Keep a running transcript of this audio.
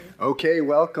Okay,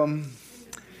 welcome.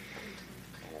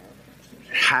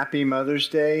 Happy Mother's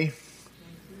Day.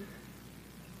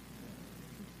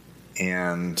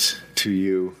 And to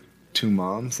you, two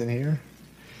moms in here.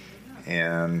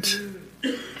 And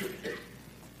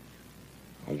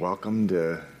welcome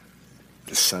to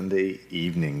the Sunday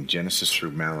evening, Genesis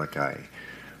through Malachi.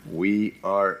 We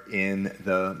are in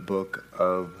the book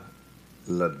of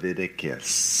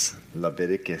Leviticus.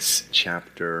 Leviticus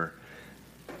chapter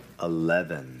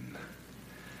 11.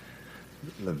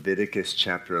 Leviticus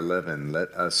chapter 11.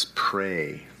 Let us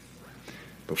pray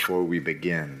before we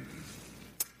begin.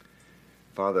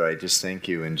 Father, I just thank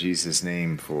you in Jesus'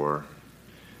 name for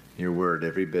your word,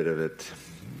 every bit of it.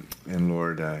 And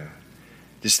Lord,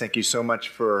 just thank you so much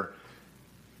for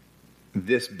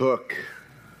this book,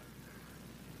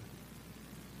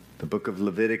 the book of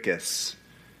Leviticus,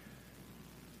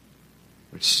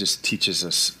 which just teaches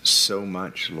us so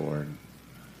much, Lord.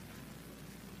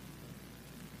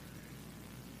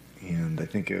 And I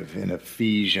think of in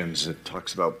Ephesians, it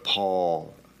talks about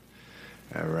Paul.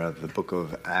 Rather, the book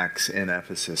of Acts in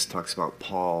Ephesus talks about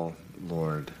Paul,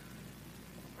 Lord.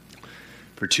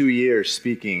 For 2 years,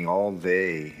 speaking all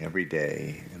day, every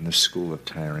day, in the school of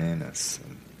Tyrannus.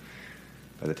 And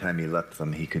by the time he left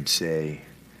them, he could say,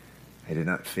 I did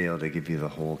not fail to give you the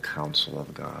whole counsel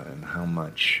of God, and how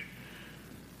much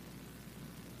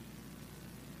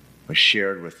was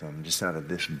shared with them just out of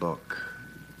this book.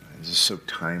 This is so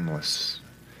timeless.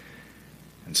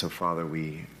 And so, Father,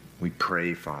 we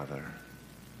pray, Father,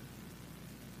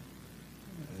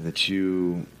 that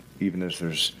you, even as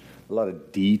there's a lot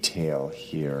of detail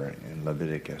here in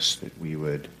Leviticus, that we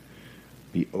would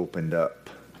be opened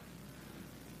up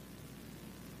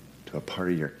to a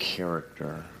part of your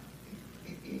character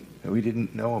that we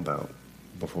didn't know about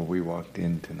before we walked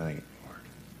in tonight, Lord.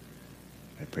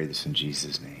 I pray this in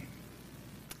Jesus' name.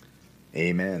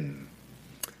 Amen.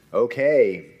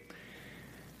 Okay,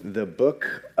 the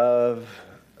book of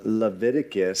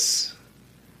Leviticus,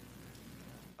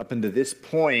 up until this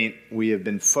point, we have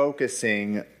been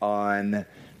focusing on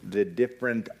the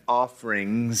different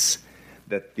offerings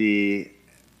that that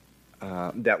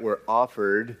were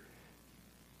offered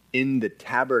in the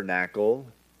tabernacle,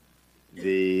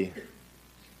 the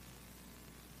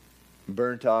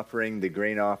burnt offering, the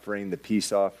grain offering, the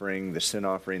peace offering, the sin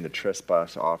offering, the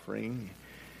trespass offering.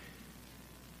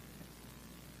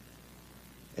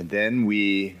 And then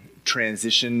we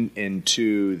transition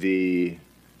into the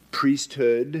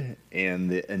priesthood and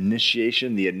the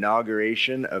initiation, the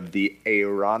inauguration of the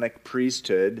Aaronic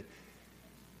priesthood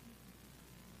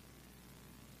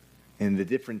and the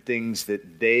different things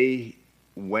that they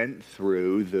went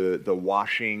through, the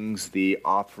washings, the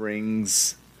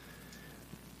offerings,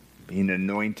 being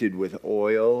anointed with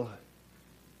oil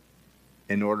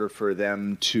in order for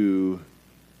them to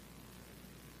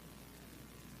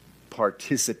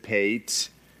participate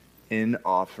in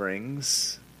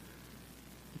offerings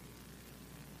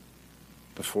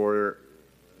before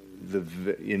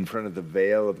in front of the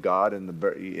veil of God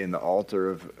in the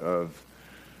altar of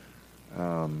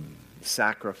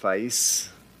sacrifice,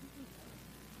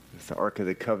 with the Ark of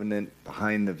the Covenant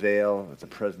behind the veil, with the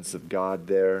presence of God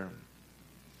there.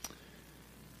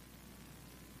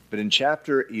 But in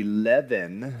chapter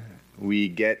 11, we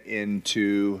get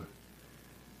into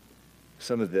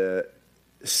some of the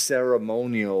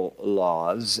ceremonial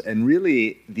laws, and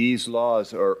really these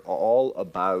laws are all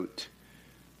about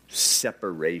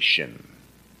separation.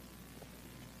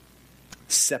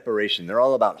 Separation. They're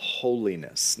all about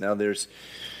holiness. Now there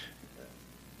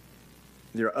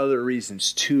are other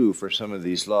reasons too for some of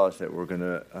these laws that we're going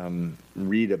to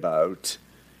read about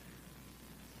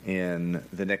in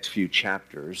the next few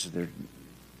chapters. There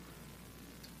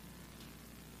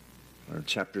are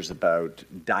chapters about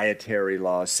dietary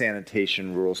laws,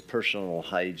 sanitation rules, personal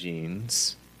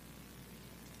hygienes.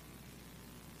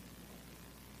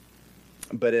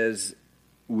 But as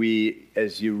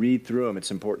you read through them, it's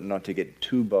important not to get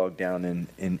too bogged down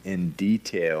in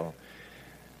detail,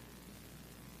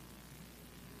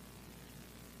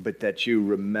 but that you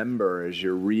remember as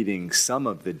you're reading some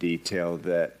of the detail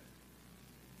that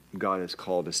God has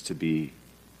called us to be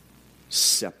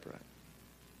separate.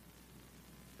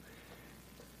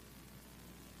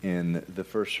 In the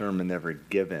first sermon ever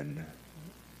given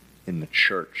in the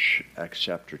church, Acts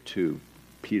chapter 2,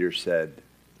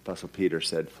 Apostle Peter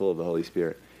said, full of the Holy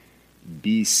Spirit,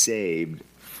 be saved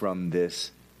from this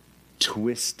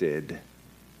twisted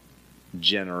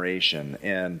generation.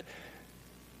 And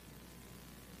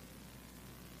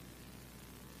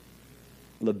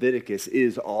Leviticus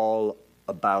is all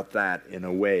about that in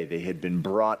a way. They had been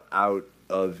brought out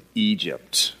of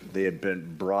Egypt. They had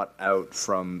been brought out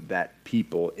from that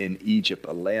people in Egypt,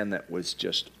 a land that was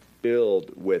just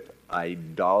filled with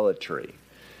idolatry.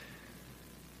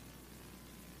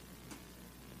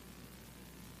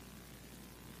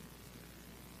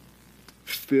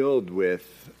 Filled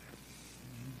with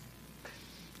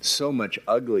so much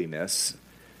ugliness,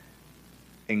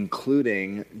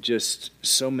 including just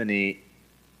so many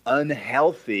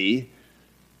unhealthy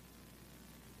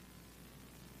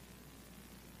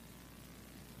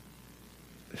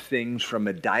things from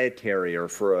a dietary or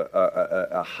for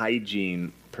a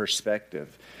hygiene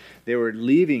perspective. They were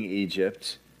leaving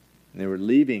Egypt, and they were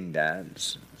leaving that.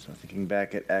 So thinking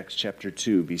back at Acts chapter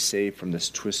 2, be saved from this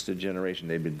twisted generation.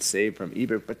 They'd been saved from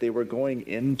Egypt, but they were going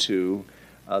into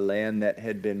a land that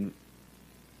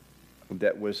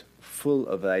was full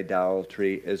of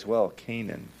idolatry as well,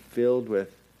 Canaan, filled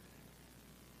with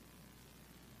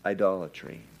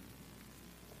idolatry.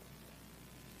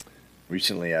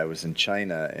 Recently I was in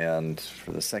China, and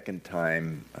for the second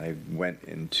time I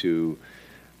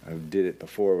did it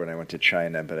before when I went to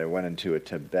China, but I went into a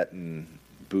Tibetan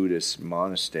Buddhist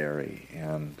monastery,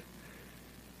 and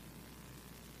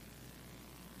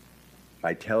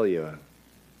I tell you,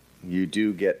 you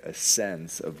do get a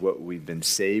sense of what we've been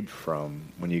saved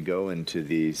from when you go into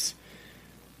these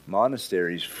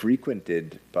monasteries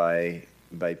frequented by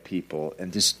people,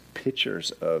 and just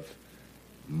pictures of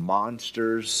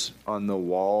monsters on the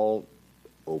wall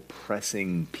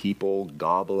oppressing people,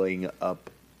 gobbling up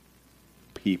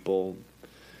people.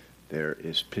 There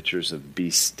is pictures of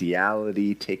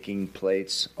bestiality taking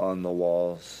place on the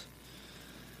walls.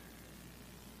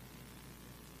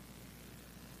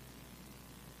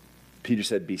 Peter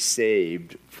said, be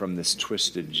saved from this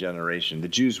twisted generation. The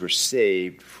Jews were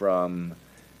saved from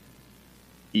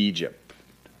Egypt.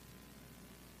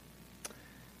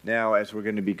 Now, as we're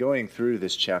going to be going through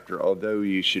this chapter, although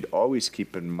you should always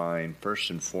keep in mind,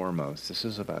 first and foremost, this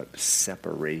is about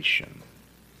separation.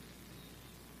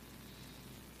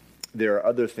 There are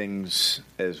other things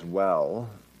as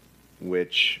well,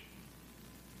 which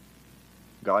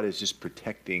God is just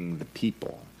protecting the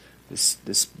people. This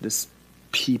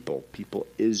people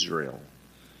Israel,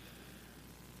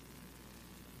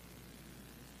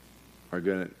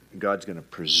 God's going to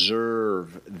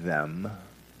preserve them.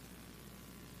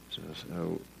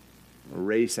 So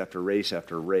race after race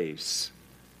after race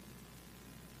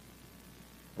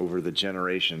over the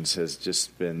generations has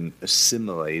just been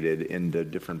assimilated into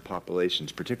different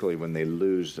populations, particularly when they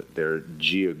lose their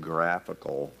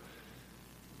geographical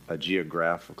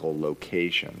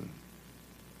location,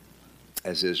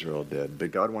 as Israel did.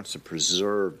 But God wants to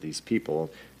preserve these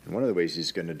people, and one of the ways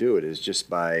he's going to do it is just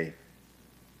by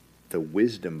the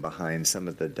wisdom behind some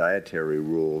of the dietary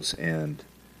rules and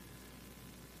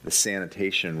the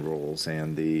sanitation rules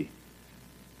and the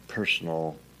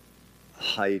personal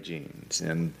hygienes.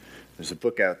 And there's a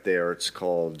book out there, it's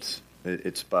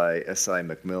by S.I.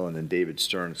 McMillan and David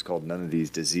Stern. It's called None of These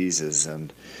Diseases.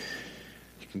 And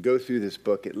you can go through this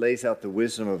book. It lays out the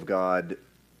wisdom of God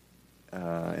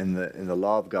in the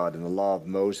law of God and the law of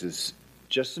Moses,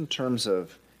 just in terms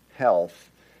of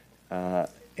health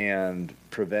and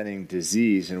preventing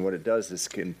disease. And what it does is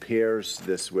compares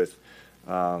this with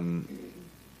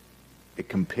it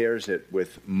compares it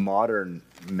with modern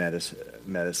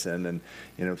medicine, and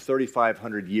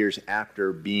 3,500 years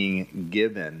after being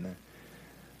given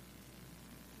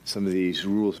some of these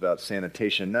rules about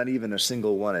sanitation, not even a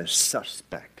single one is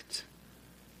suspect.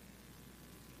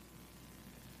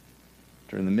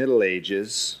 During the Middle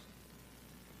Ages,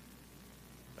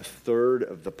 a third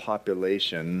of the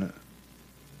population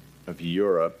of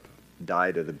Europe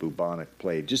died of the bubonic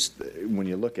plague. Just when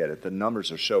you look at it, the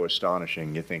numbers are so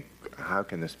astonishing. You think, how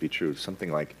can this be true?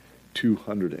 Something like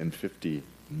 250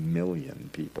 million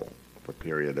people for a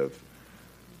period of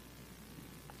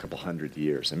a couple hundred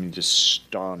years. I mean, just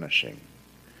astonishing.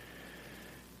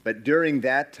 But during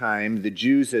that time, the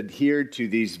Jews adhered to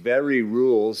these very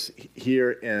rules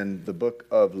here in the book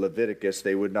of Leviticus.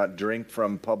 They would not drink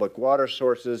from public water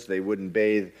sources. They wouldn't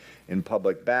bathe in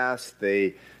public baths.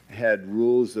 They had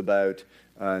rules about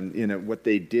what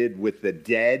they did with the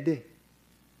dead,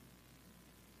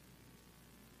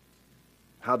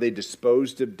 how they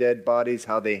disposed of dead bodies,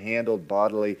 how they handled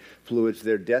bodily fluids.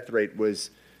 Their death rate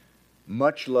was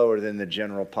much lower than the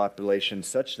general population,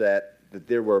 such that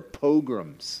there were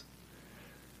pogroms,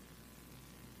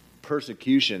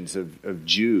 persecutions of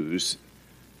Jews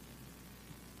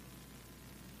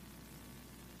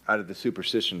out of the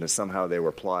superstition that somehow they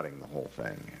were plotting the whole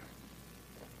thing.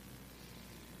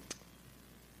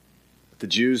 The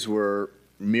Jews were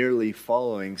merely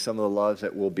following some of the laws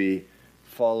that we'll be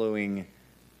following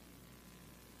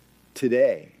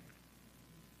today.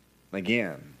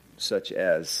 Again, such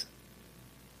as,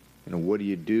 what do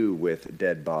you do with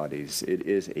dead bodies? It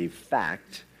is a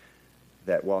fact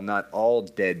that while not all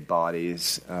dead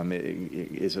bodies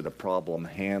is it a problem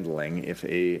handling,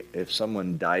 if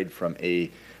someone died from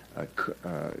a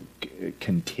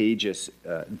contagious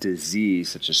disease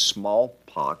such as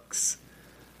smallpox,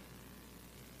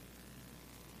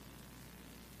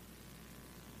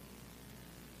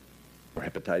 or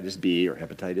hepatitis B or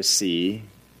hepatitis C,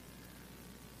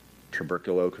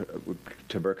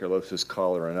 tuberculosis,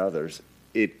 cholera, and others,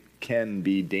 it can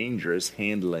be dangerous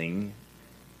handling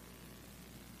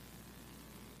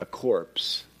a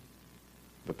corpse,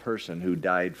 the person who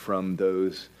died from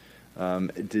those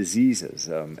diseases,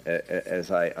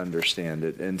 as I understand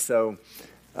it. And so,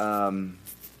 so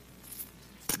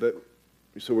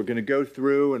we're going to go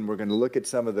through and we're going to look at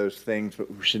some of those things, but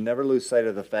we should never lose sight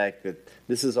of the fact that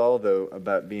this is all, though,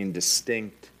 about being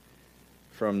distinct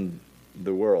from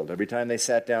the world. Every time they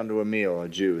sat down to a meal, a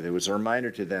Jew, there was a reminder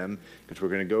to them, because we're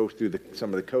going to go through some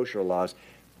of the kosher laws,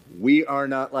 we are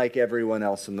not like everyone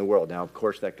else in the world. Now, of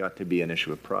course, that got to be an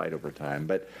issue of pride over time,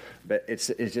 but it's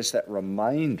just that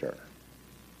reminder.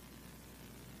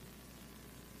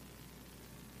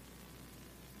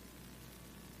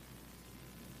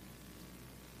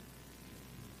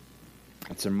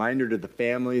 It's a reminder to the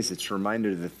families. It's a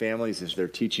reminder to the families as they're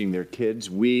teaching their kids,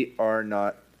 we are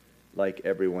not like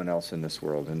everyone else in this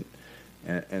world.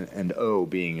 And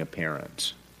being a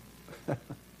parent.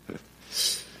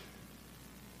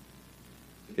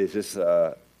 It's just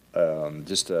a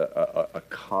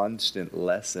constant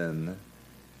lesson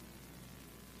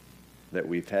that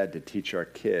we've had to teach our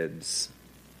kids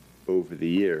over the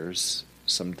years,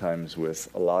 sometimes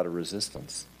with a lot of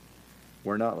resistance.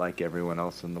 We're not like everyone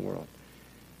else in the world.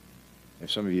 If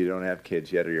some of you don't have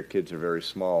kids yet, or your kids are very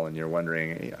small, and you're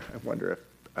wondering,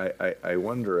 I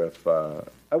wonder if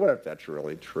that's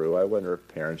really true. I wonder if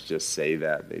parents just say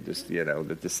that. They just,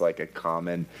 that this is like a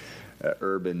common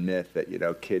urban myth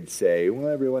that, kids say, well,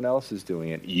 everyone else is doing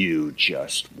it. You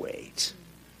just wait.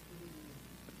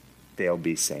 They'll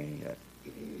be saying it.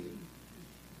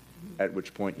 At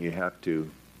which point you have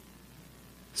to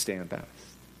stand fast.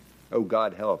 Oh,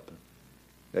 God help.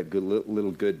 That good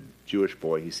little good Jewish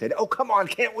boy, he said, oh, come on,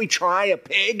 can't we try a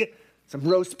pig? Some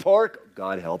roast pork?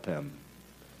 God help him.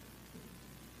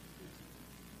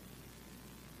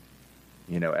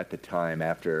 At the time,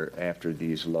 after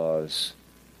these laws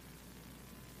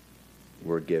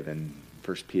were given,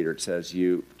 1 Peter, it says,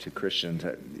 you, to Christians,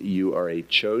 you are a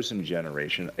chosen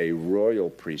generation, a royal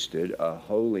priesthood, a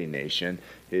holy nation,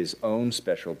 his own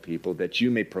special people, that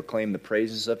you may proclaim the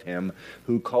praises of him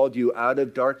who called you out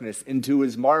of darkness into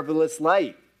his marvelous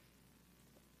light.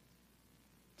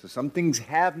 So some things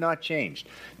have not changed.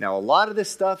 Now, a lot of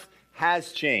this stuff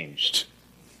has changed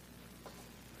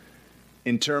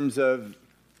in terms of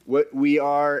what we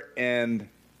are and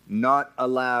not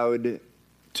allowed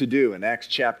to do. In Acts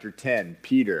chapter 10,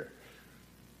 Peter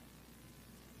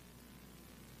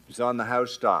is on the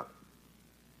housetop.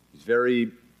 He's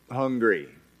very hungry.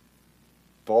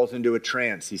 Falls into a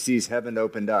trance. He sees heaven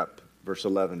opened up. Verse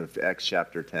 11 of Acts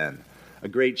chapter 10. A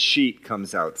great sheet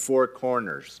comes out, 4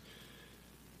 corners.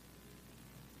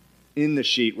 In the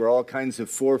sheet were all kinds of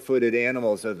 4-footed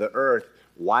animals of the earth,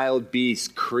 wild beasts,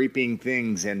 creeping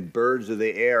things, and birds of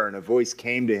the air. And a voice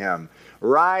came to him,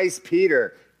 rise,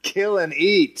 Peter, kill and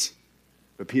eat.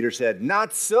 But Peter said,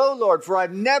 not so, Lord, for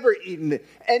I've never eaten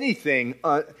anything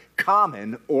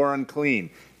common or unclean.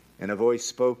 And a voice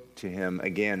spoke to him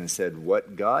again and said,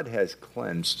 what God has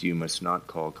cleansed you must not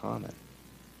call common.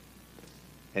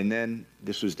 And then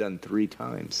this was done 3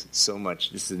 times.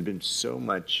 This has been so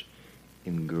much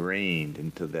ingrained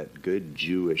into that good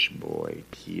Jewish boy,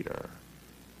 Peter.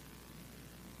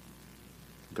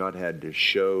 God had to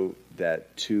show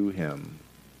that to him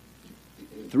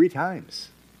 3 times.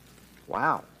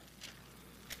 Wow.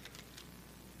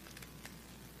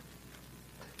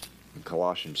 In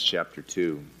Colossians chapter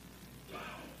 2.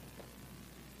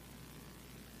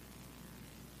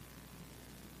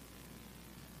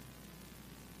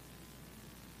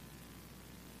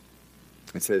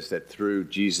 It says that through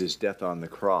Jesus' death on the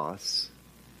cross,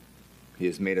 he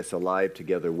has made us alive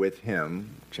together with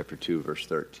him, chapter 2, verse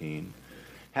 13,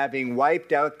 having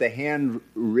wiped out the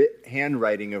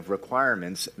handwriting of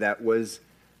requirements that was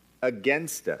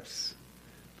against us.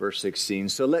 Verse 16,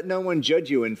 so let no one judge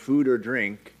you in food or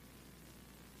drink,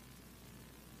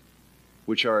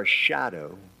 which are a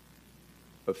shadow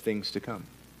of things to come.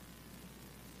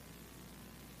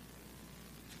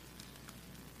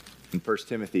 In 1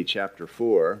 Timothy chapter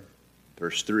 4,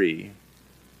 verse 3,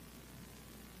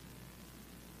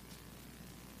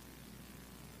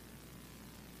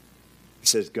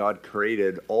 says God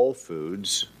created all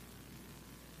foods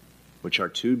which are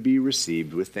to be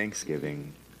received with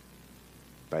thanksgiving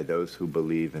by those who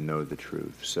believe and know the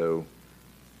truth. So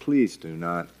please do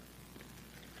not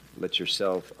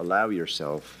allow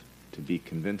yourself to be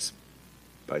convinced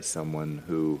by someone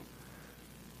who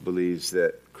believes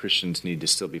that Christians need to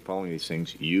still be following these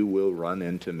things. You will run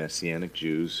into Messianic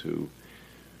Jews who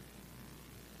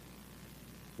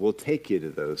will take you to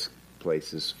those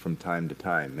places from time to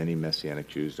time. Many Messianic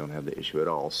Jews don't have the issue at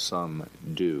all. Some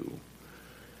do.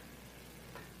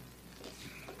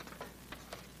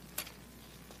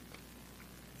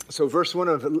 So verse 1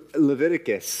 of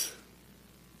Leviticus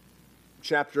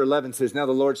chapter 11 says, Now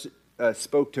the Lord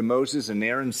spoke to Moses and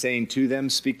Aaron, saying to them,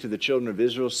 Speak to the children of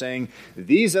Israel, saying,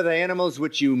 These are the animals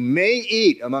which you may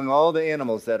eat among all the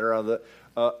animals that are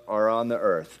on the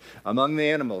earth. Among the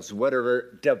animals,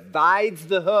 whatever divides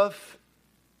the hoof,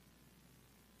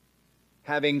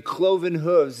 having cloven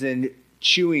hooves and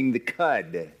chewing the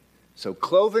cud. So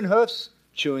cloven hoofs,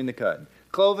 chewing the cud.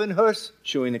 Cloven hoofs,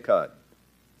 chewing the cud.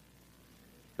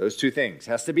 Those two things.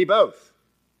 Has to be both.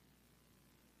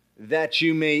 That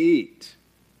you may eat.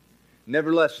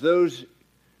 Nevertheless, before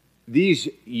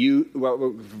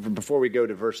we go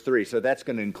to verse 3, so that's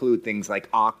going to include things like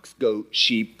ox, goat,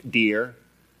 sheep, deer,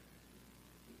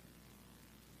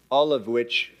 all of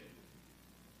which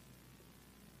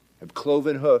have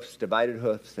cloven hoofs, divided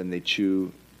hoofs, and they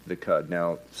chew the cud.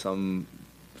 Now, some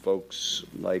folks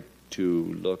like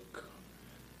to look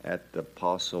at the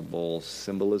possible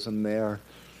symbolism there.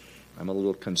 I'm a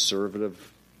little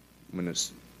conservative when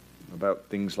it's about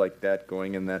things like that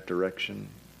going in that direction.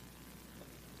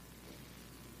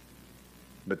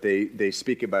 But they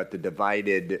speak about the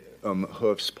divided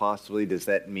hoofs possibly. Is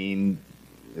that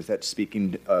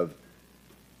speaking of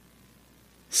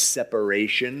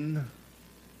separation?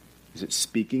 Is it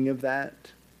speaking of that?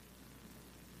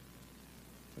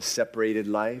 A separated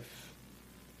life?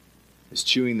 Is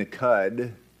chewing the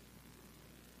cud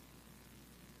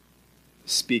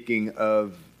speaking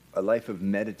of a life of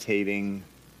meditating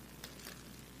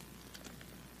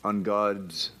on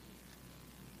God's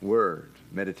word?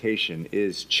 Meditation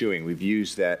is chewing. We've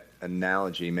used that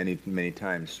analogy many, many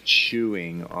times.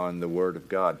 Chewing on the word of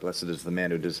God. Blessed is the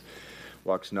man who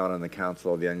walks not on the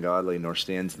counsel of the ungodly, nor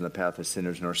stands in the path of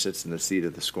sinners, nor sits in the seat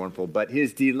of the scornful. But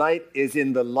his delight is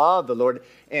in the law of the Lord,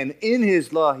 and in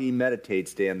his law he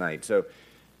meditates day and night. So,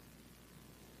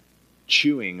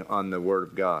 chewing on the word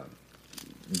of God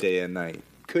day and night.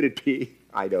 Could it be?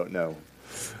 I don't know.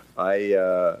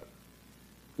 I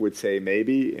would say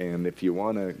maybe, and if you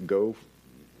want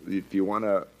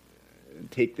to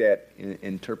take that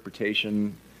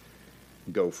interpretation,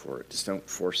 go for it. Just don't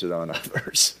force it on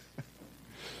others.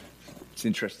 It's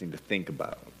interesting to think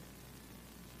about.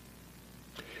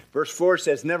 Verse 4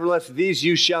 says, Nevertheless, these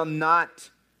you shall not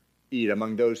eat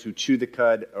among those who chew the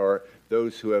cud or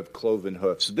those who have cloven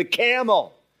hoofs. The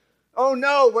camel. Oh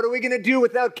no, what are we going to do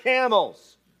without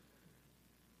camels?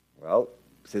 Well,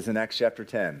 it says in Acts chapter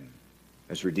 10,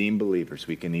 as redeemed believers,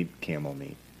 we can eat camel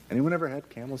meat. Anyone ever had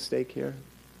camel steak here?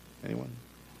 Anyone?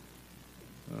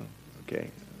 Oh, okay.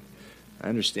 I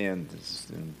understand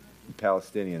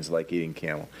Palestinians like eating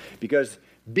camel. Because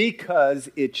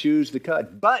it chews the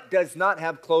cud, but does not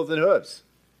have cloven hooves.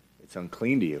 It's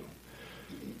unclean to you.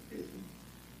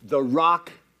 The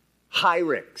rock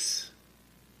hyrax.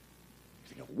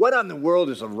 What on the world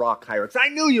is a rock hyrax? I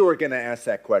knew you were going to ask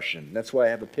that question. That's why I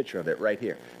have a picture of it right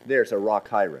here. There's a rock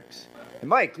hyrax. And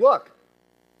Mike, look.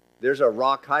 There's a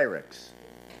rock hyrax.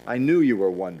 I knew you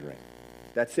were wondering.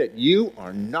 That's it. You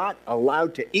are not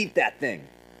allowed to eat that thing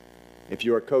if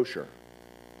you're a kosher,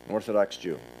 Orthodox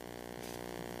Jew.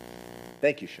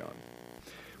 Thank you, Sean.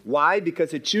 Why?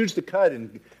 Because it chews the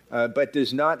cud, but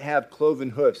does not have cloven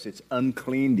hoofs. It's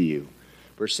unclean to you.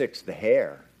 Verse 6, the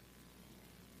hare.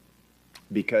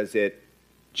 Because it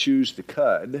chews the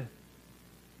cud,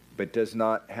 but does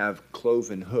not have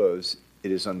cloven hooves,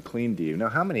 it is unclean to you. Now,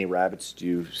 how many rabbits do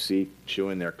you see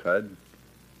chewing their cud?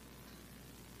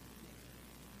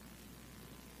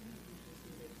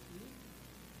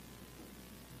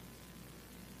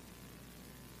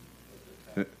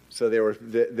 So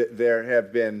there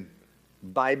have been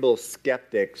Bible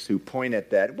skeptics who point at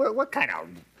that. What kind of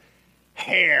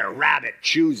hare rabbit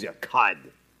chews a cud?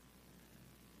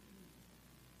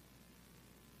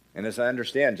 And as I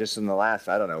understand, just in the last,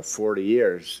 40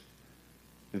 years,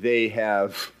 they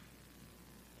have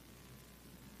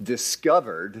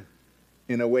discovered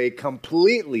in a way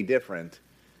completely different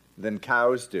than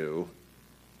cows do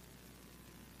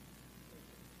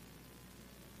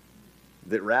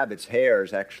that rabbits'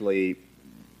 hairs actually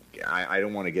I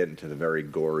don't want to get into the very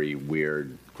gory,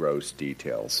 weird, gross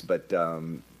details, but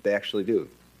they actually do.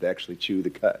 They actually chew the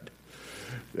cud.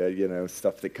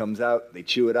 Stuff that comes out, they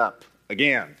chew it up.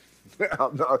 Again,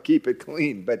 I'll keep it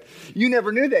clean. But you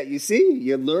never knew that. You see,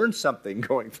 you learned something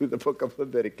going through the book of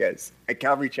Leviticus at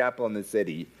Calvary Chapel in the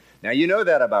city. Now you know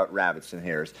that about rabbits and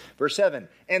hares. Verse 7,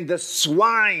 and the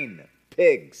swine,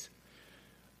 pigs,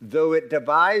 though it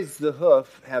divides the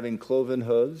hoof, having cloven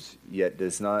hooves, yet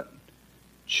does not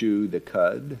chew the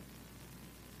cud,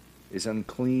 is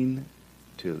unclean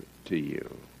to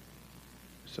you.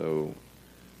 So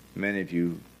many of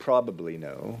you probably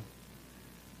know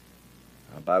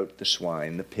about the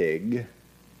swine. The pig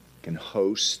can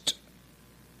host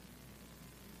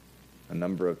a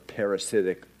number of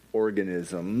parasitic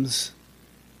organisms,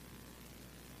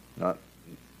 not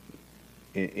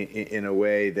in a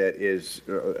way that is,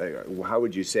 how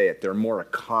would you say it? They're more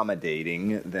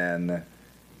accommodating than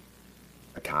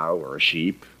a cow or a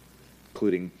sheep,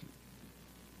 including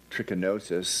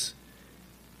trichinosis,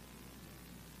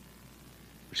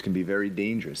 which can be very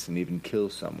dangerous and even kill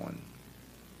someone.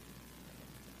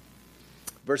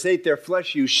 Verse 8, their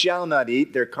flesh you shall not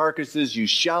eat, their carcasses you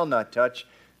shall not touch,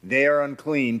 they are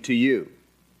unclean to you.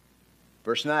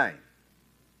 Verse 9,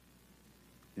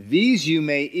 these you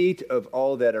may eat of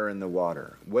all that are in the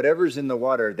water. Whatever's in the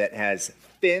water that has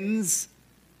fins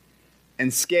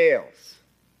and scales.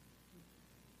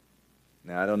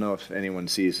 Now, I don't know if anyone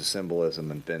sees the symbolism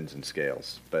in fins and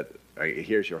scales, but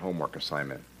here's your homework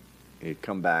assignment. You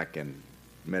come back and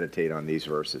meditate on these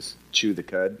verses. Chew the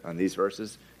cud on these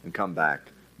verses and come back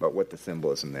about what the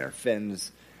symbolism there.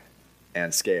 Fins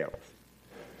and scales.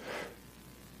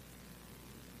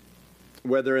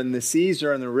 Whether in the seas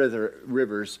or in the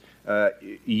rivers,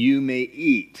 you may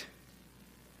eat.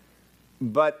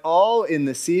 But all in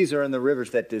the seas or in the rivers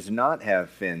that does not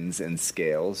have fins and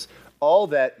scales, all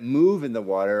that move in the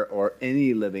water or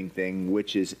any living thing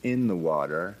which is in the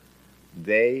water,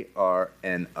 they are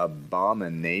an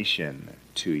abomination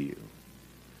to you.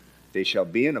 They shall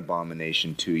be an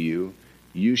abomination to you.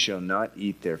 You shall not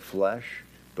eat their flesh,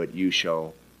 but you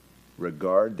shall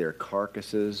regard their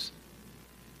carcasses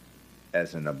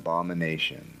as an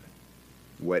abomination.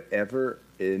 Whatever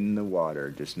in the water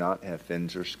does not have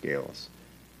fins or scales,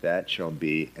 that shall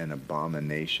be an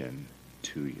abomination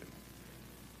to you.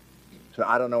 So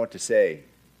I don't know what to say.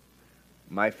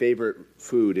 My favorite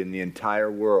food in the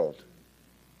entire world,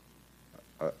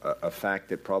 a fact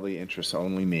that probably interests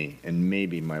only me and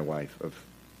maybe my wife of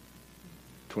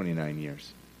 29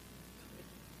 years.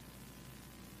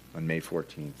 On May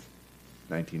 14th,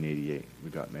 1988, we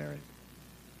got married.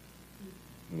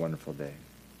 Wonderful day.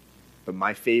 But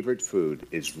my favorite food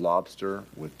is lobster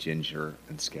with ginger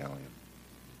and scallion.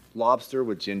 Lobster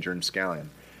with ginger and scallion.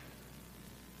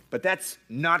 But that's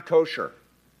not kosher.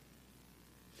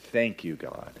 Thank you,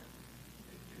 God.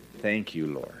 Thank you,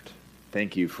 Lord.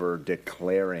 Thank you for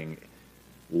declaring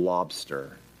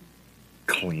lobster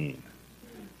clean.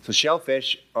 So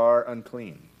shellfish are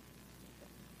unclean.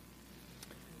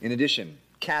 In addition,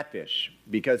 catfish,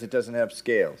 because it doesn't have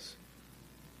scales,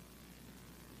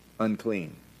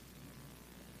 unclean.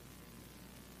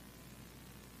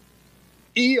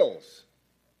 Eels.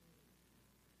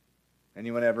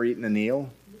 Anyone ever eaten an eel?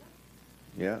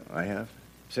 Yeah, I have.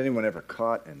 Has anyone ever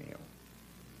caught an eel?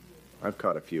 I've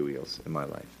caught a few eels in my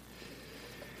life.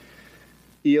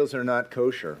 Eels are not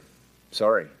kosher.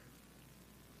 Sorry.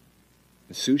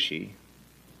 Sushi.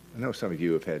 I know some of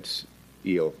you have had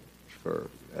eel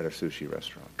at a sushi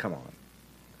restaurant. Come on.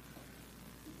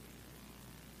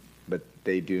 But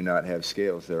they do not have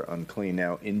scales. They're unclean.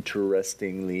 Now,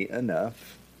 interestingly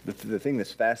enough, the thing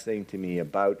that's fascinating to me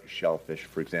about shellfish,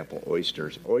 for example,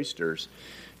 oysters,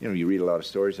 you read a lot of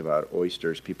stories about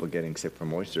oysters, people getting sick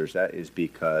from oysters. That is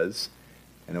because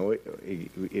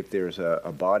if there's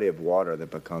a body of water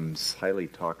that becomes highly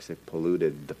toxic,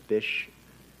 polluted, the fish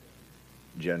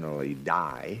generally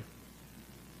die.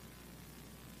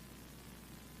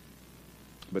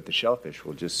 But the shellfish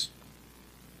will just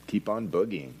keep on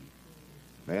boogieing.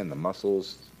 Man, the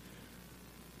mussels,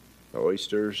 the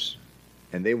oysters,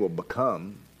 and they will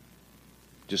become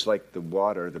just like the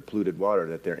water, the polluted water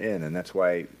that they're in. And that's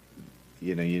why,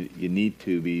 you need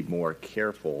to be more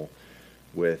careful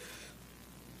with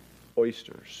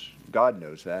oysters. God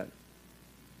knows that.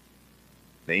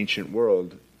 The ancient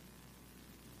world,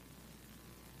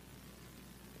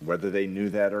 whether they knew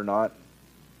that or not,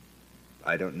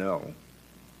 I don't know.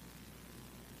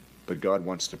 But God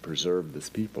wants to preserve this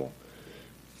people.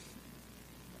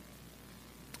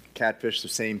 Catfish, the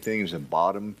same thing, as a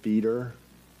bottom feeder.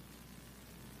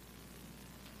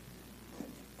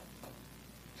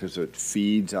 because it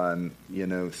feeds on,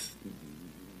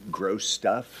 gross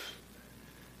stuff.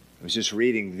 I was just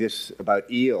reading this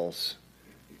about eels.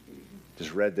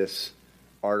 Just read this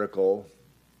article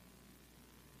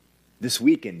this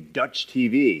week in Dutch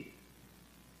TV.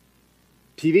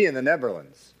 TV in the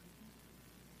Netherlands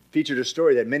featured a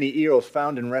story that many eels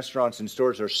found in restaurants and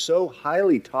stores are so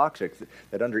highly toxic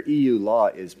that under EU law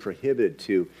it is prohibited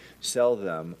to sell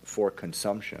them for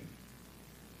consumption.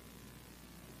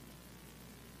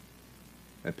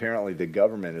 Apparently the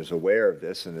government is aware of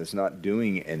this and is not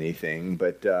doing anything,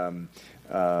 but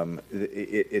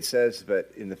it says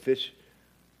that in the fish,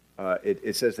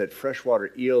 it says that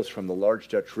freshwater eels from the large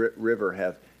Dutch rivers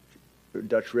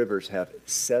have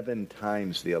 7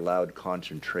 times the allowed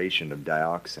concentration of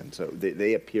dioxin. So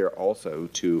they appear also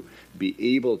to be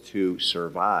able to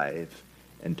survive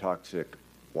in toxic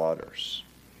waters.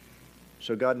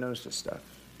 So God knows this stuff.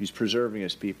 He's preserving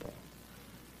his people.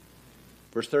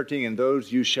 Verse 13, and those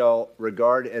you shall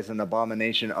regard as an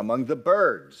abomination among the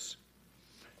birds.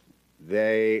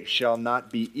 They shall not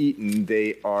be eaten.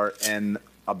 They are an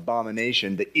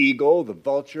abomination. The eagle, the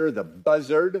vulture, the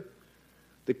buzzard,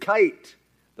 the kite,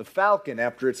 the falcon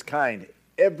after its kind,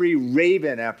 every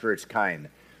raven after its kind,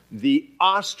 the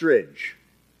ostrich,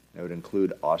 that would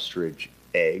include ostrich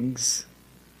eggs,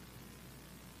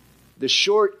 the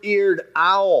short-eared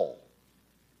owl,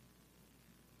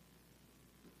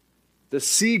 the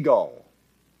seagull,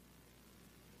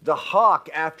 the hawk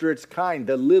after its kind,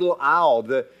 the little owl,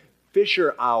 the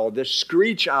fisher owl, the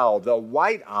screech owl, the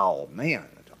white owl. Man,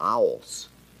 owls.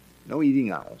 No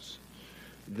eating owls.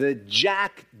 The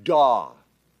jackdaw,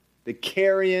 the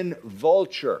carrion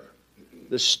vulture,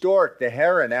 the stork, the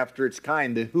heron after its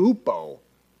kind, the hoopoe,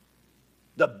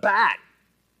 the bat.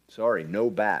 Sorry, no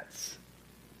bats.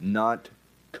 Not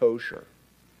kosher.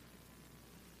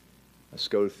 Let's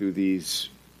go through these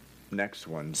next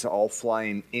ones. All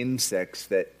flying insects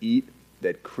that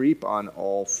creep on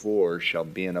all fours shall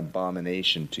be an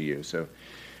abomination to you. So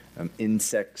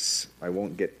insects, I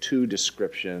won't get too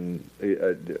descriptive,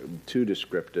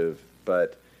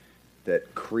 but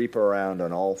that creep around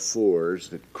on all fours,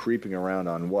 that creeping around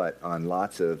on what? On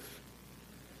lots of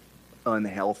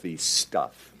unhealthy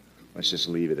stuff. Let's just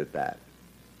leave it at that.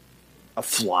 A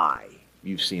fly.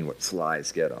 You've seen what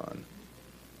flies get on.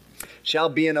 Shall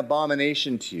be an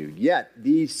abomination to you. Yet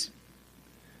these,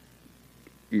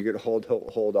 you're going to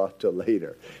hold off till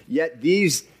later. Yet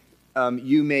these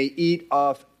you may eat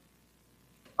of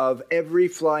every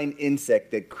flying insect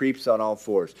that creeps on all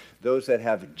fours. Those that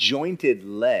have jointed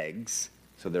legs,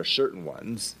 so there are certain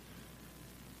ones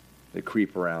that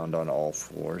creep around on all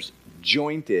fours,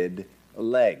 jointed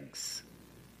legs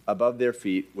above their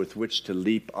feet with which to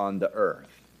leap on the earth.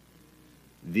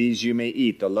 These you may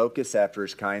eat, the locust after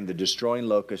its kind, the destroying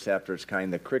locust after its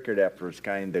kind, the cricket after its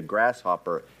kind, the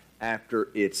grasshopper after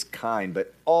its kind.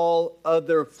 But all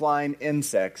other flying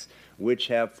insects which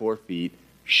have 4 feet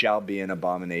shall be an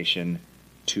abomination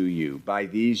to you. By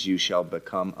these you shall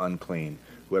become unclean.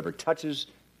 Whoever touches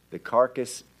the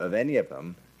carcass of any of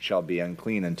them shall be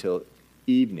unclean until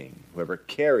evening. Whoever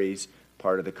carries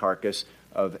part of the carcass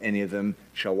of any of them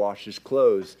shall wash his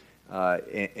clothes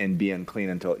and be unclean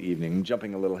until evening. I'm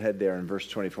jumping a little ahead there in verse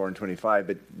 24 and 25,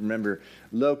 but remember,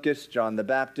 locusts, John the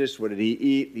Baptist, what did he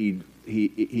eat?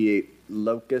 He ate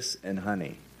locusts and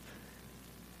honey.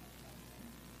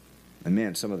 And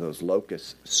man, some of those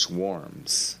locust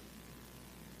swarms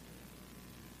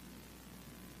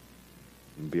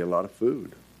would be a lot of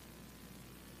food.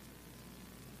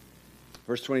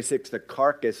 Verse 26, the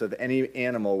carcass of any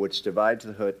animal which divides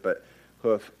the foot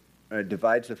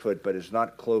but is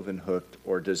not cloven hoofed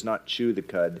or does not chew the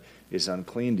cud is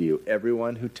unclean to you.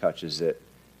 Everyone who touches it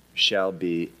shall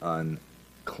be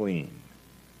unclean.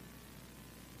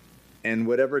 And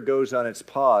whatever goes on its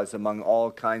paws among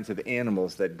all kinds of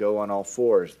animals that go on all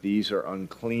fours, these are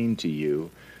unclean to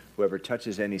you. Whoever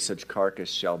touches any such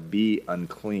carcass shall be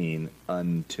unclean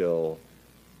until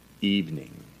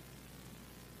evening.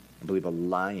 I believe a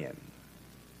lion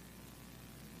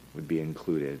would be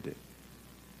included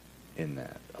in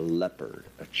that. A leopard,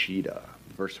 a cheetah.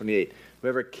 Verse 28,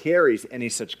 whoever carries any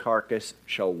such carcass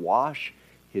shall wash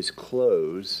his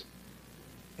clothes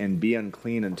and be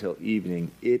unclean until evening.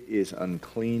 It is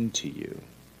unclean to you.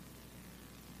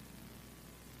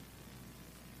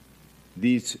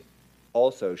 These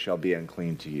also shall be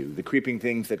unclean to you. The creeping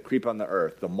things that creep on the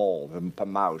earth, the mole, the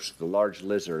mouse, the large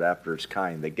lizard after its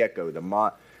kind, the gecko,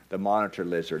 the monitor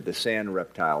lizard, the sand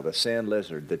reptile, the sand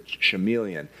lizard, the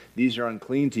chameleon. These are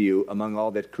unclean to you among all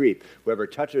that creep. Whoever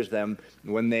touches them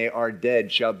when they are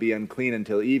dead shall be unclean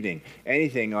until evening.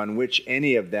 Anything on which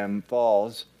any of them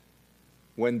falls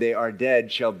when they are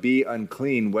dead shall be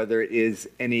unclean, whether it is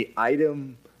any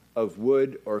item of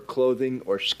wood or clothing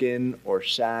or skin or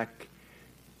sack,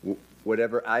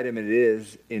 whatever item it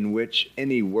is in which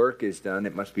any work is done,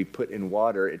 it must be put in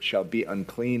water. It shall be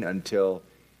unclean until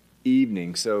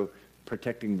evening. So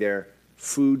protecting their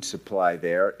food supply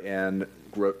there and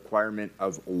requirement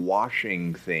of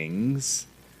washing things.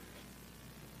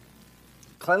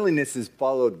 Cleanliness has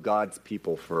followed God's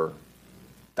people for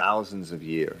thousands of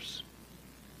years.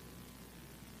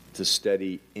 It's a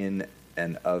study in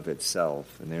and of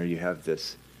itself. And there you have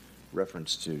this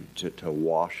reference to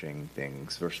washing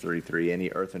things. Verse 33, any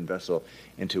earthen vessel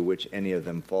into which any of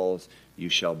them falls, you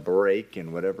shall break,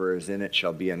 and whatever is in it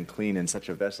shall be unclean. In such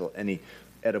a vessel, any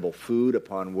edible food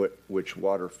upon which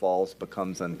water falls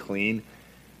becomes unclean,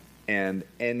 and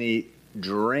any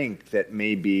drink that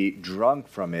may be drunk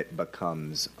from it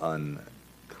becomes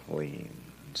unclean.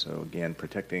 So again,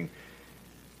 protecting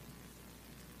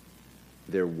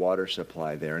their water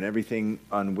supply there. And everything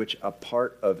on which a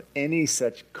part of any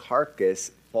such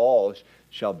carcass falls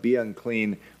shall be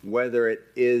unclean, whether it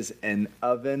is an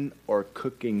oven or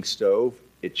cooking stove,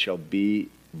 it shall be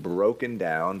broken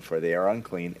down, for they are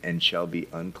unclean, and shall be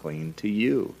unclean to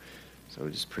you. So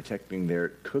just protecting their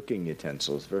cooking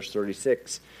utensils. Verse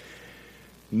 36,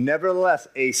 nevertheless,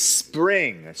 a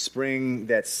spring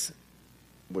that's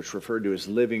which referred to as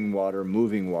living water,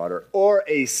 moving water, or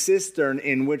a cistern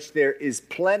in which there is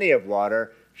plenty of water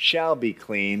shall be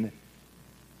clean,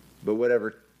 but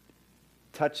whatever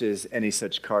touches any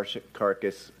such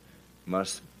carcass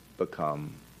must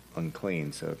become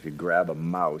unclean. So if you grab a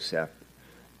mouse out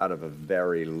of a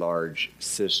very large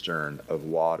cistern of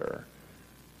water,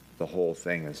 the whole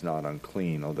thing is not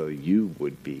unclean, although you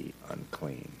would be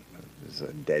unclean. It's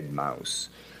a dead mouse.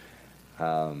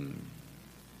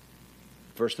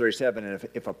 Verse 37, and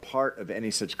if a part of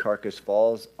any such carcass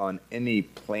falls on any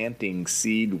planting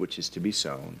seed which is to be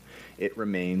sown, it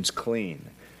remains clean.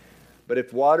 But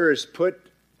if water is put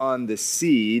on the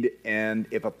seed, and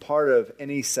if a part of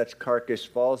any such carcass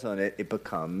falls on it, it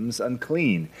becomes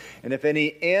unclean. And if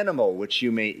any animal which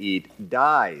you may eat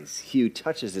dies, he who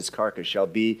touches its carcass shall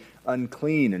be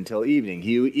unclean until evening.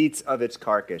 He who eats of its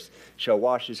carcass shall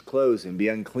wash his clothes and be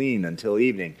unclean until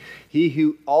evening. He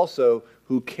who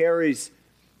carries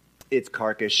its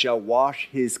carcass shall wash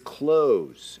his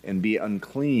clothes and be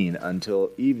unclean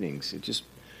until evening. So just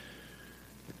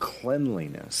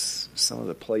cleanliness. Some of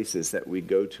the places that we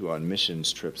go to on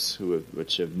missions trips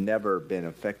which have never been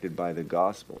affected by the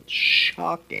gospel. It's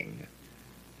shocking.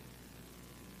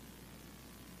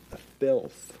 The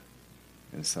filth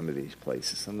in some of these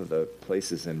places. Some of the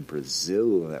places in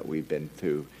Brazil that we've been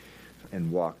through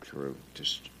and walked through.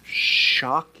 Just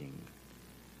shocking.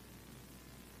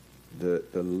 The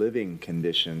living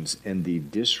conditions and the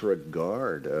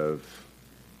disregard of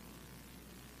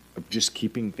just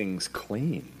keeping things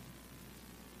clean.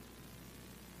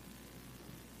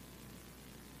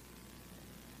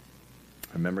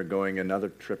 I remember going another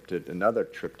trip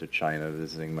to China,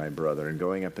 visiting my brother, and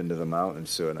going up into the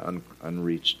mountains to an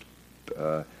unreached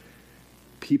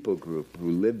people group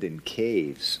who lived in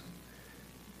caves.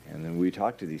 And then we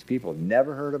talked to these people,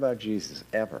 never heard about Jesus,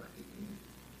 ever.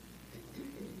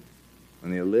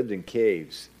 And they lived in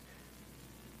caves,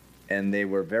 and they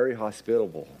were very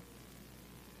hospitable.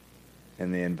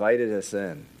 And they invited us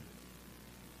in,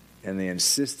 and they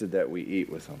insisted that we eat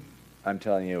with them. I'm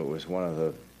telling you, it was one of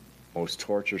the most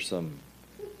torturesome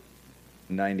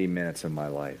 90 minutes of my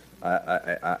life.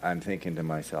 I'm thinking to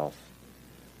myself,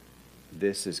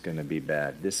 this is going to be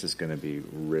bad. This is going to be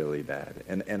really bad.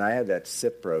 And I had that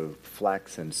Cipro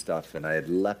flaxen stuff, and I had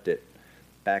left it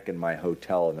back in my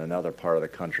hotel in another part of the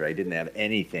country. I didn't have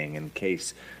anything in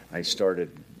case I started,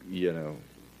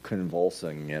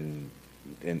 convulsing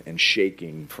and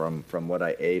shaking from what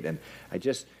I ate. And I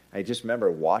just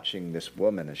remember watching this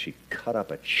woman as she cut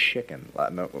up a chicken.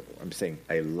 I'm saying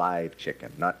a live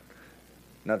chicken, not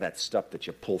that stuff that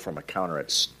you pull from a counter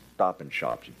at Stop and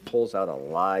Shop. She pulls out a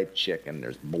live chicken.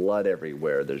 There's blood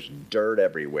everywhere. There's dirt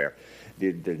everywhere.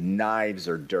 The knives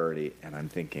are dirty. And I'm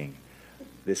thinking,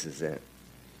 this is it.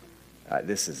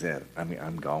 This is it. I mean,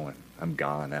 I'm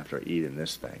gone after eating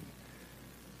this thing.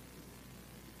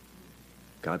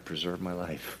 God preserved my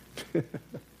life.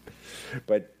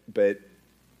 But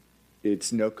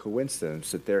it's no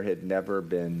coincidence that there had never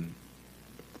been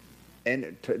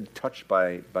touched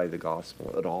by the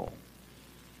gospel at all.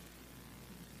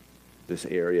 This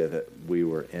area that we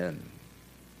were in.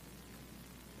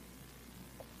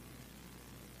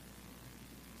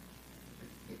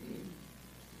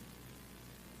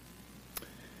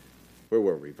 Where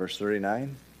were we? Verse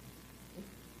 39?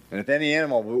 And if any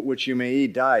animal which you may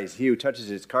eat dies, he who touches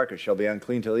its carcass shall be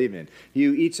unclean till evening. He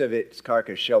who eats of its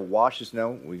carcass shall wash his...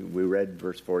 No, we read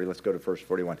verse 40. Let's go to verse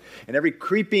 41. And every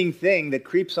creeping thing that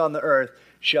creeps on the earth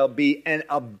shall be an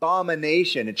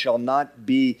abomination. It shall not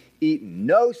be eaten.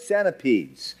 No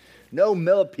centipedes, no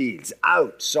millipedes.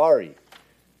 Out, sorry.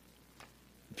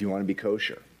 If you want to be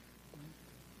kosher.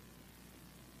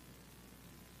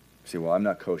 Say, well, I'm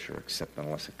not kosher except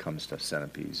unless it comes to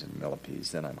centipedes and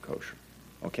millipedes, then I'm kosher.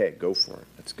 Okay, go for it.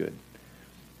 That's good.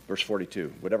 Verse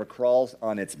 42, whatever crawls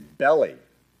on its belly,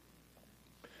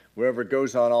 whatever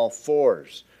goes on all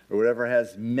fours, or whatever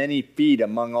has many feet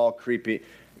among all creeping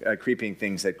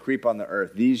things that creep on the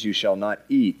earth, these you shall not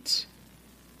eat,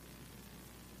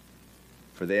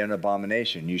 for they are an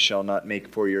abomination. You shall not make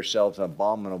for yourselves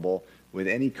abominable with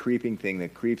any creeping thing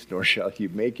that creeps, nor shall you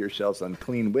make yourselves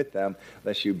unclean with them,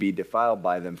 lest you be defiled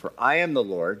by them. For I am the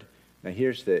Lord. Now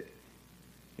here's the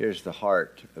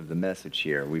heart of the message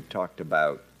here. We've talked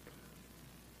about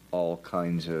all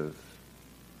kinds of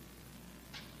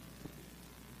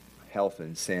health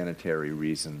and sanitary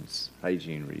reasons,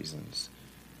 hygiene reasons.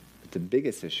 But the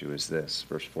biggest issue is this,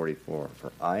 verse 44.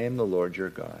 For I am the Lord your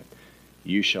God.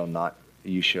 You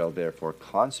shall therefore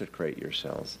consecrate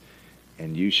yourselves,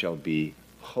 and you shall be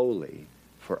holy,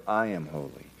 for I am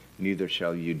holy. Neither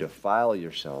shall you defile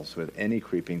yourselves with any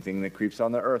creeping thing that creeps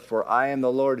on the earth. For I am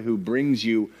the Lord who brings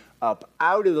you up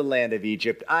out of the land of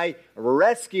Egypt. I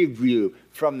rescued you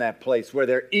from that place where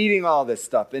they're eating all this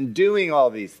stuff and doing all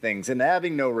these things and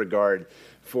having no regard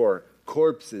for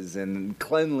corpses and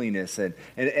cleanliness. And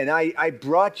I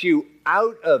brought you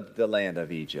out of the land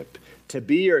of Egypt to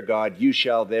be your God. You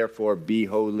shall therefore be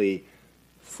holy,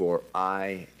 for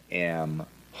I am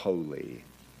holy.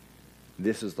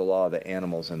 This is the law of the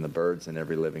animals and the birds and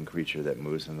every living creature that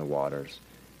moves in the waters,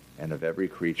 and of every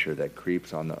creature that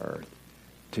creeps on the earth,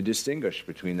 to distinguish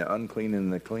between the unclean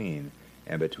and the clean,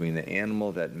 and between the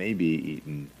animal that may be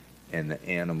eaten and the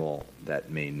animal that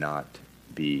may not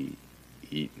be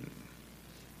eaten.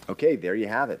 Okay, there you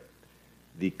have it.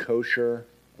 The kosher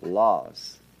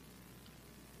laws.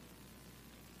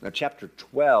 Now, chapter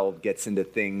 12 gets into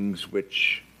things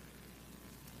which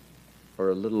are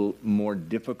a little more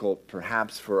difficult,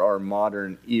 perhaps, for our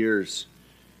modern ears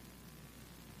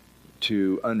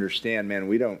to understand. Man,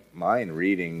 we don't mind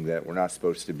reading that we're not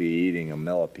supposed to be eating a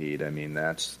millipede. I mean,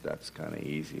 that's kind of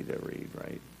easy to read,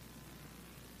 right?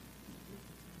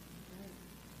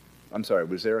 I'm sorry,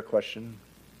 was there a question?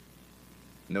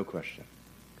 No question.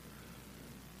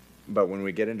 But when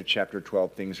we get into chapter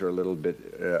 12, things are a little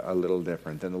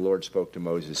different. Then the Lord spoke to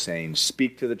Moses, saying,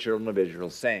 "Speak to the children of Israel,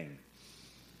 saying,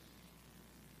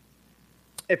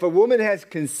 if a woman has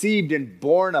conceived and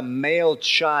borne a male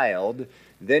child,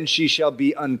 then she shall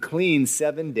be unclean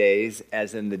 7 days,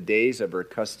 as in the days of her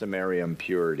customary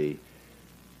impurity.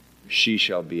 She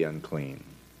shall be unclean."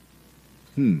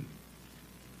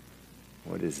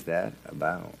 What is that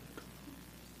about?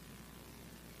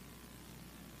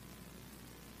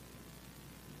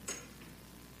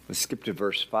 Let's skip to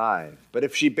verse 5. But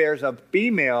if she bears a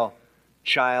female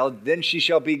child, then she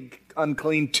shall be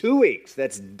unclean 2 weeks.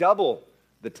 That's double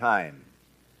the time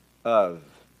of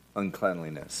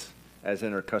uncleanliness, as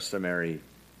in her customary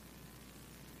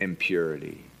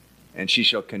impurity. And she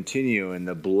shall continue in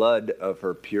the blood of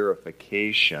her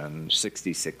purification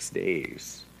 66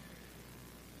 days.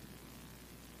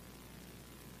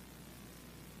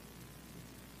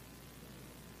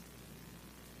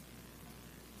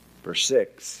 Verse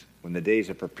 6, when the days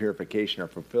of her purification are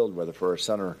fulfilled, whether for her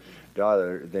son or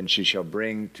daughter, then she shall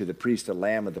bring to the priest a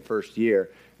lamb of the first year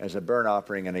as a burnt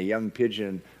offering, and a young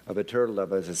pigeon of a turtle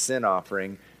dove as a sin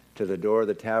offering to the door of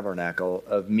the tabernacle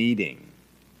of meeting.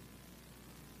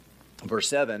 Verse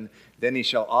 7, then he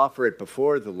shall offer it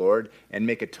before the Lord and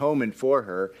make atonement for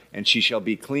her, and she shall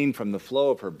be clean from the flow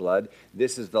of her blood.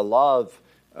 This is the law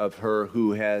of her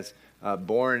who has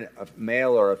borne a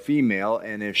male or a female,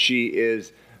 and if she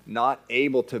is not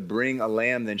able to bring a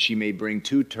lamb, then she may bring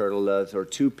 2 turtle doves or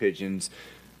 2 pigeons.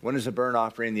 One is a burnt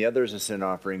offering, the other is a sin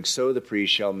offering. So the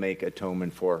priest shall make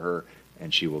atonement for her,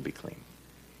 and she will be clean.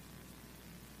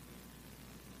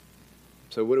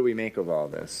 So what do we make of all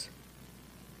this?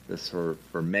 This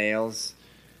for males,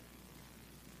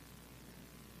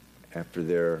 after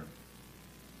they're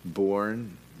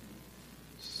born,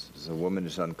 a woman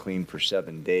is unclean for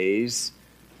 7 days.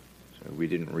 So we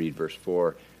didn't read verse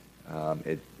 4.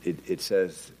 It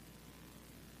says,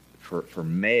 for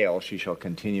male, she shall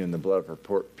continue in the blood of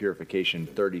her purification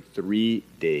 33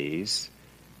 days.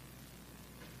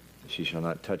 She shall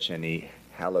not touch any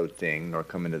hallowed thing, nor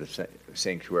come into the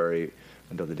sanctuary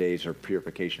until the days of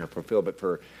purification are fulfilled. But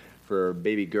for for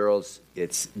baby girls,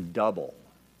 it's double.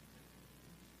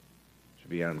 Should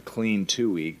be unclean 2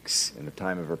 weeks, and the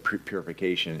time of her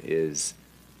purification is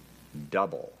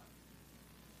double.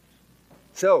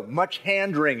 So much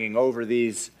hand-wringing over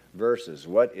these verses.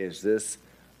 What is this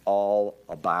all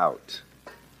about?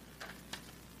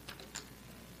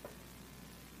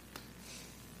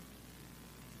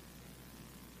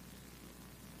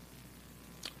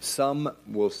 Some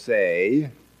will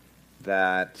say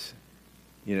that,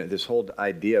 this whole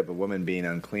idea of a woman being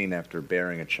unclean after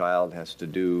bearing a child has to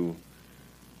do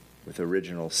with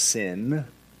original sin.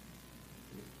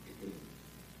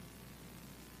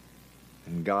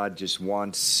 And God just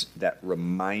wants that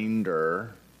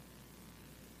reminder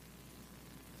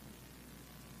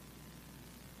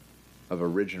of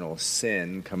original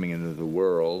sin coming into the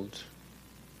world.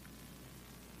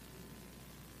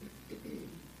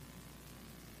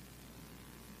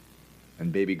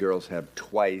 And baby girls have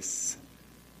twice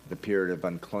the period of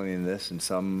uncleanness, and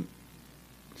some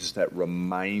just that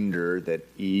reminder that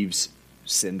Eve's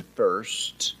sinned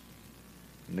first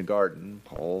in the garden.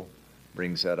 Paul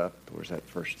brings that up. Where's that,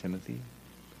 1 Timothy?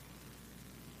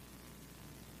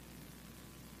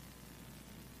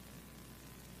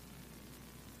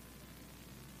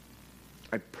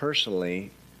 I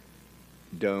personally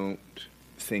don't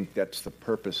think that's the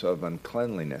purpose of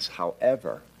uncleanliness.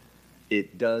 However,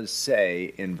 it does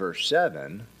say in verse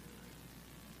 7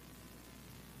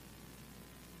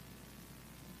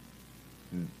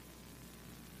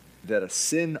 that a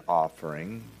sin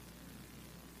offering,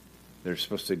 they're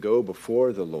supposed to go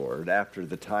before the Lord after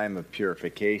the time of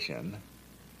purification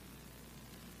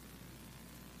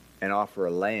and offer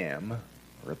a lamb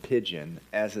or a pigeon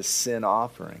as a sin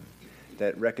offering.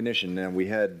 That recognition. Now we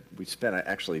spent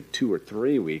actually 2 or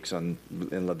 3 weeks in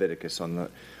Leviticus on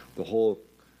the whole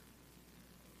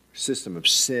system of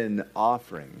sin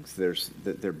offerings.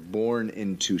 They're born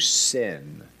into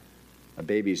sin. A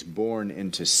baby's born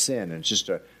into sin, and it's just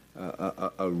a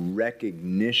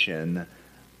recognition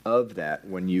of that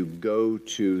when you go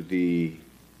to the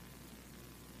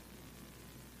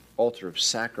altar of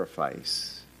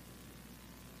sacrifice.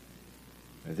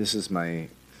 This is my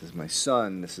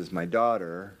son, this is my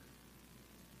daughter.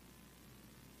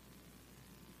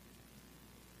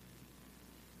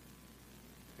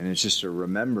 And it's just a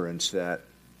remembrance that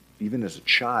even as a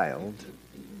child,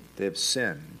 they have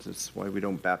sinned. That's why we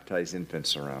don't baptize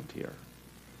infants around here.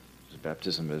 Because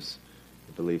baptism is,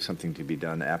 I believe, something to be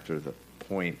done after the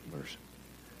point where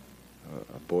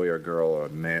a boy or girl or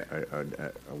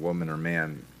a woman or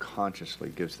man consciously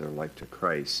gives their life to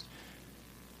Christ.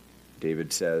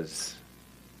 David says,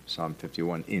 Psalm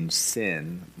 51, in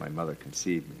sin my mother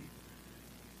conceived me.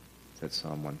 That's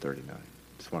Psalm 139.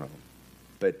 It's one of them.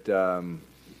 But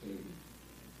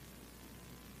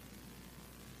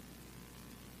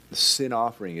the sin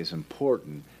offering is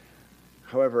important.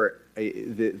 However,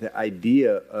 the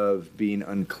idea of being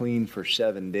unclean for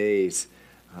 7 days,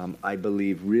 I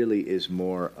believe, really is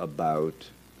more about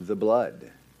the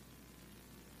blood.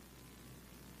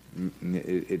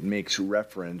 It makes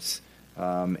reference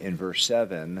in verse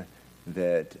 7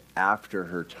 that after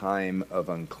her time of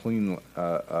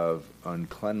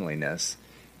uncleanliness,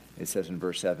 it says in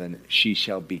verse 7, she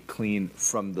shall be clean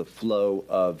from the flow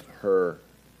of her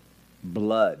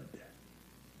blood.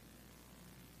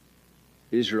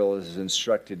 Israel is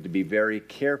instructed to be very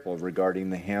careful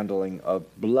regarding the handling of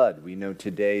blood. We know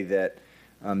today that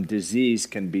disease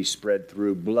can be spread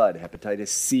through blood. Hepatitis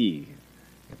C, you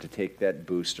have to take that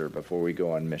booster before we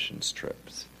go on missions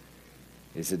trips.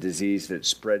 It's a disease that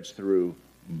spreads through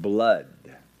blood.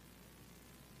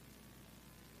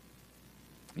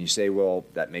 You say, well,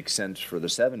 that makes sense for the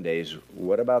 7 days.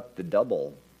 What about the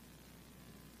double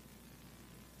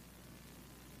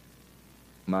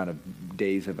amount of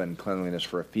days of uncleanliness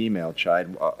for a female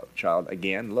child?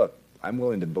 Again, look, I'm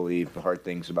willing to believe the hard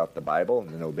things about the Bible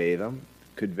and obey them.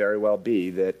 Could very well be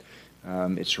that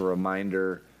it's a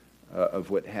reminder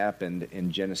of what happened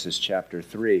in Genesis chapter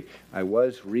 3. I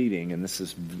was reading, and this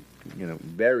is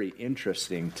very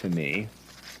interesting to me,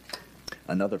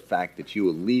 another fact that you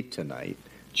will leave tonight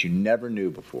that you never knew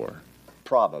before,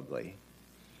 probably,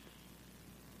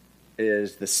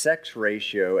 is the sex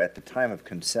ratio at the time of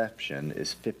conception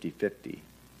is 50-50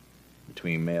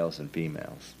 between males and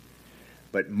females.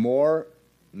 But more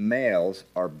males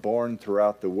are born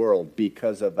throughout the world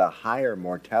because of a higher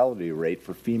mortality rate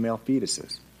for female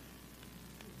fetuses.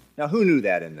 Now, who knew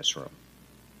that in this room?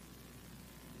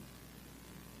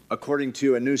 According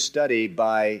to a new study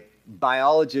by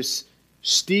biologist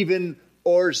Stephen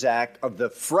Orszak of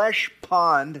the Fresh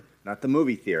Pond, not the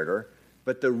movie theater, but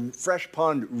but the Fresh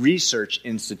Pond Research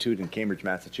Institute in Cambridge,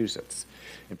 Massachusetts.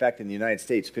 In fact, in the United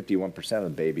States, 51%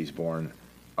 of babies born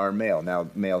are male. Now,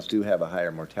 males do have a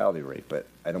higher mortality rate, but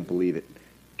I don't believe it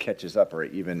catches up or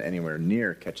even anywhere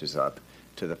near catches up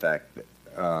to the fact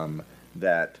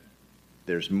that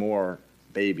there's more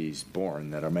babies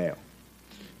born that are male.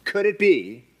 Could it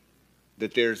be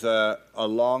that there's a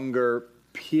longer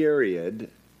period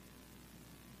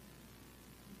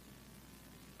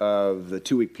of the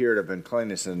 2-week period of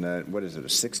uncleanness and a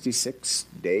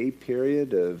 66-day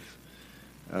period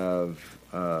of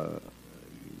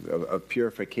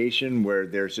purification where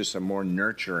there's just a more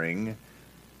nurturing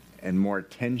and more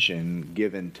attention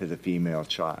given to the female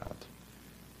child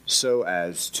so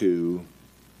as to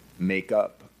make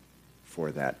up for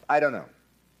that? I don't know.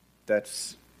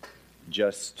 That's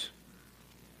just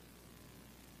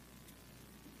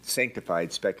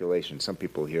sanctified speculation. Some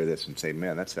people hear this and say,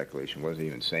 man, that speculation wasn't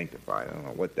even sanctified. I don't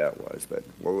know what that was, but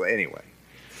well, anyway.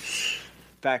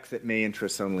 Facts that may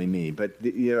interest only me. But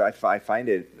I find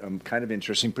it kind of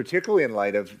interesting, particularly in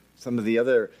light of some of the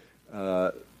other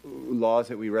laws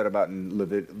that we read about in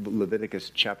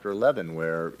Leviticus chapter 11,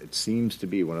 where it seems to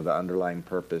be one of the underlying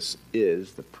purpose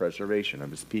is the preservation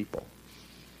of his people.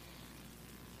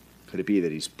 Could it be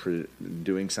that he's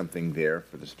doing something there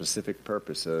for the specific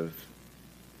purpose of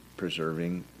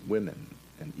preserving women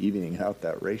and evening out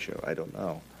that ratio? I don't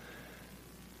know.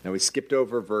 Now we skipped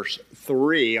over verse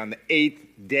 3. On the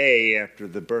 8th day after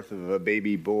the birth of a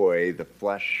baby boy, the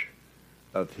flesh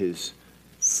of his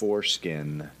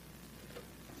foreskin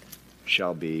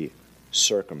shall be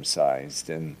circumcised.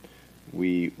 And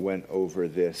we went over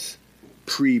this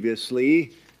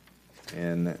previously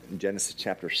in Genesis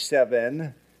chapter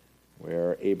 7,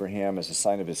 where Abraham, as a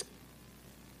sign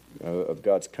of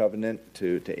God's covenant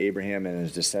to Abraham and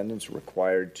his descendants,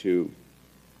 required to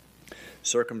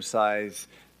circumcise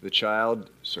the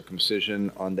child,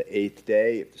 circumcision on the 8th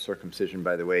day. If the circumcision,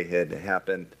 by the way, had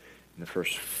happened in the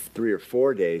first 3 or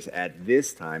 4 days at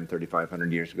this time,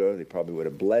 3,500 years ago, they probably would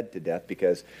have bled to death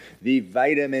because the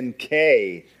vitamin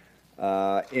K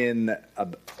in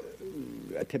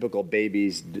a typical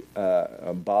baby's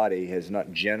body has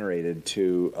not generated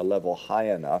to a level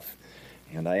high enough.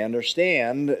 And I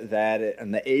understand that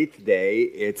on the 8th day,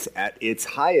 it's at its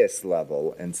highest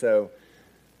level. And so,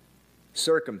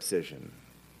 circumcision.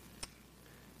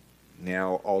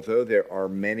 Now, although there are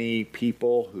many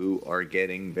people who are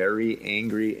getting very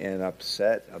angry and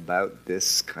upset about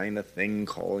this kind of thing,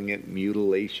 calling it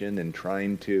mutilation and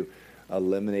trying to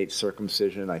eliminate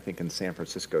circumcision, I think in San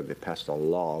Francisco they passed a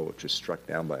law, which was struck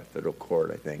down by a federal court,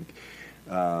 I think,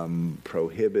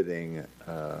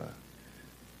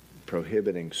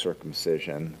 prohibiting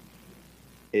circumcision.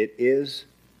 It is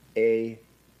a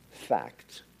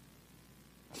fact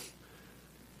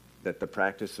that the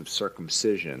practice of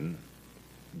circumcision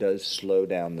does slow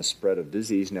down the spread of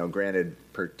disease. Now, granted,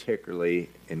 particularly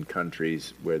in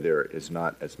countries where there is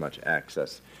not as much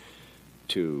access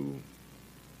to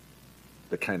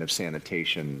the kind of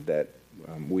sanitation that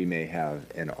we may have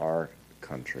in our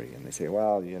country. And they say,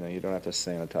 well, you don't have to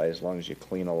sanitize as long as you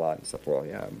clean a lot and stuff. Well,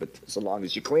 yeah, but so long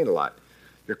as you clean a lot,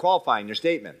 you're qualifying your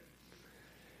statement.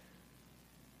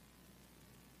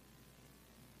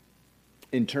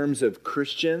 In terms of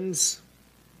Christians,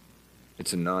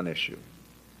 it's a non-issue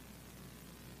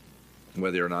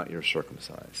whether or not you're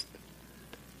circumcised.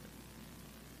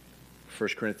 1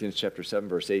 Corinthians chapter 7,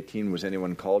 verse 18, was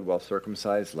anyone called while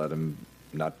circumcised? Let him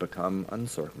not become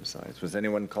uncircumcised. Was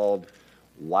anyone called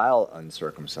while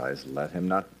uncircumcised? Let him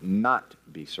not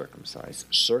be circumcised.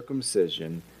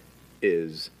 Circumcision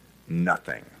is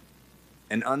nothing,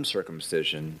 and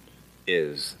uncircumcision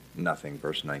is nothing.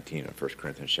 Verse 19 of 1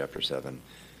 Corinthians chapter 7.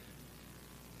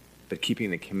 But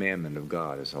keeping the commandment of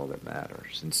God is all that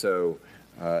matters. And so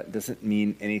it doesn't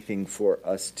mean anything for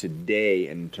us today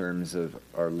in terms of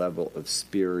our level of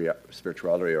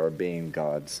spirituality or obeying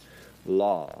God's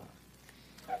law.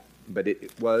 But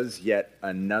it was yet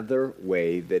another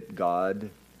way that God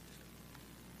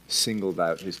singled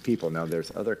out his people. Now,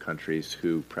 there's other countries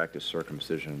who practice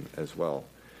circumcision as well.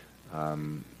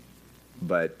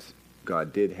 But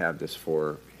God did have this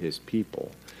for his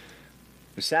people.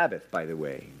 The Sabbath, by the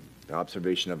way, the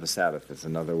observation of the Sabbath is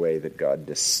another way that God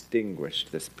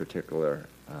distinguished this particular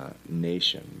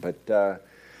nation. But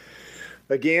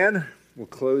again, we'll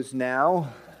close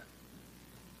now.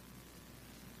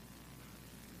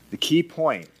 The key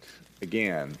point,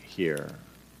 again, here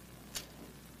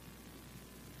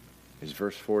is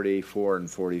verse 44 and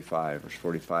 45. Verse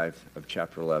 45 of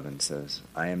chapter 11 says,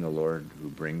 I am the Lord who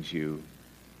brings you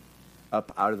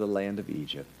up out of the land of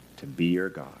Egypt to be your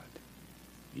God.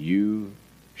 You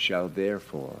shall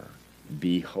therefore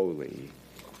be holy,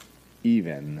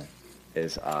 even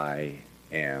as I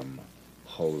am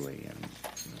holy. And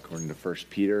according to 1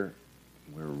 Peter,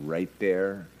 we're right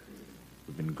there.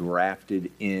 We've been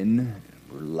grafted in.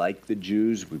 We're like the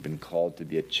Jews. We've been called to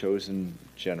be a chosen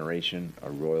generation,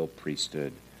 a royal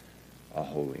priesthood, a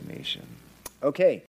holy nation. Okay,